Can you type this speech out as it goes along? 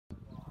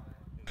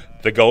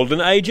The golden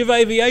age of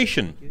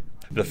aviation.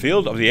 The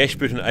field of the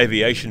Ashburton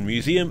Aviation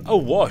Museum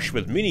awash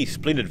with many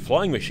splendid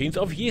flying machines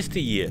of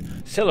yesteryear,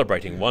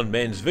 celebrating one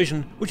man's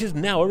vision which is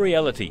now a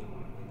reality.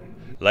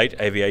 Late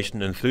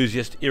aviation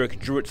enthusiast Eric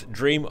Druitt's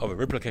dream of a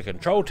replica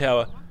control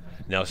tower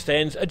now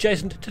stands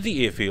adjacent to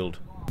the airfield.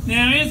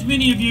 Now, as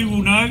many of you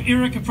will know,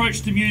 Eric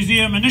approached the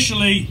museum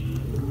initially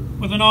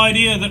with an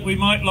idea that we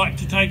might like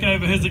to take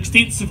over his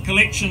extensive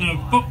collection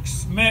of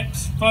books,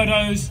 maps,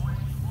 photos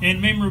and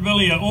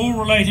memorabilia, all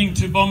relating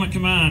to Bomber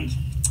Command,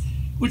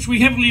 which we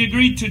happily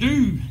agreed to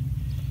do.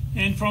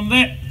 And from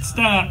that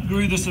start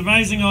grew this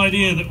amazing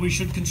idea that we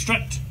should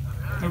construct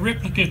a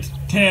replica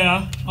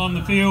tower on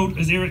the field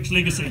as Eric's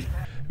legacy.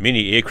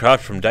 Many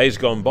aircraft from days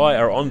gone by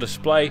are on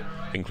display,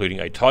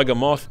 including a Tiger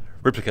Moth,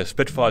 replica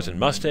Spitfires and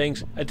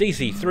Mustangs, a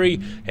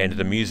DC-3 and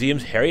the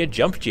museum's Harrier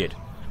jump jet,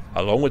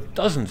 along with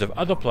dozens of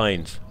other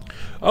planes.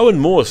 Owen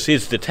Moore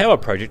says the tower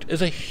project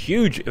is a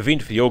huge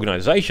event for the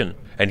organisation,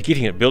 and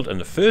getting it built in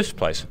the first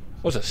place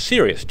was a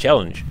serious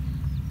challenge.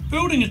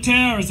 Building a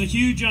tower is a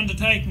huge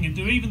undertaking, and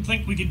to even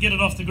think we could get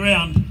it off the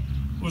ground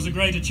was a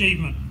great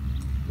achievement,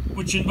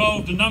 which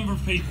involved a number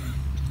of people.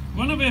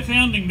 One of our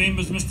founding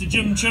members, Mr.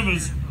 Jim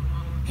Chivers,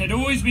 had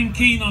always been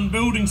keen on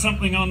building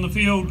something on the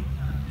field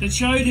that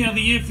showed how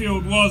the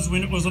airfield was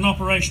when it was an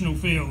operational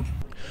field.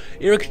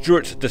 Eric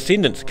Druitt's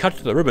descendants cut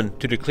the ribbon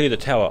to declare the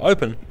tower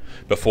open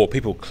before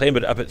people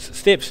clambered up its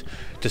steps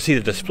to see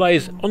the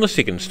displays on the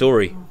second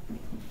story.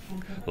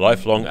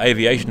 Lifelong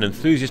aviation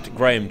enthusiast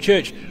Graham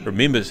Church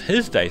remembers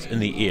his days in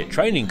the Air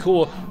Training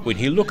Corps when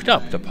he looked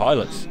up to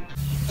pilots.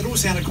 It all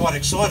sounded quite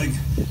exciting,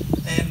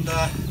 and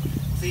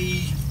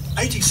the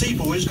ATC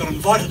boys got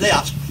invited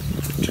out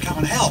to come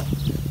and help.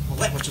 Well,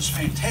 that was just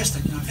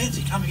fantastic. You know,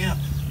 fancy coming out,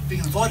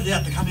 being invited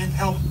out to come and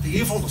help the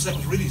air force. That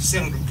was really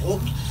sounded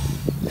important,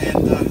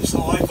 and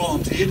so I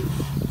volunteered.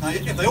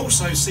 And they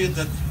also said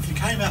that if you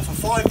came out for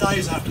 5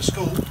 days after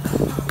school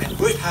and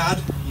worked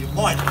hard, you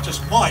might,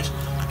 just might,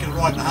 get a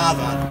ride in the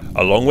Harvard.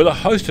 Along with a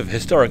host of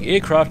historic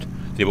aircraft,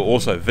 there were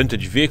also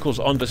vintage vehicles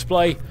on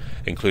display,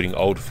 including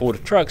old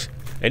Ford trucks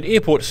and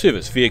airport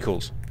service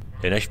vehicles.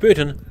 In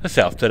Ashburton, the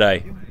South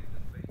Today.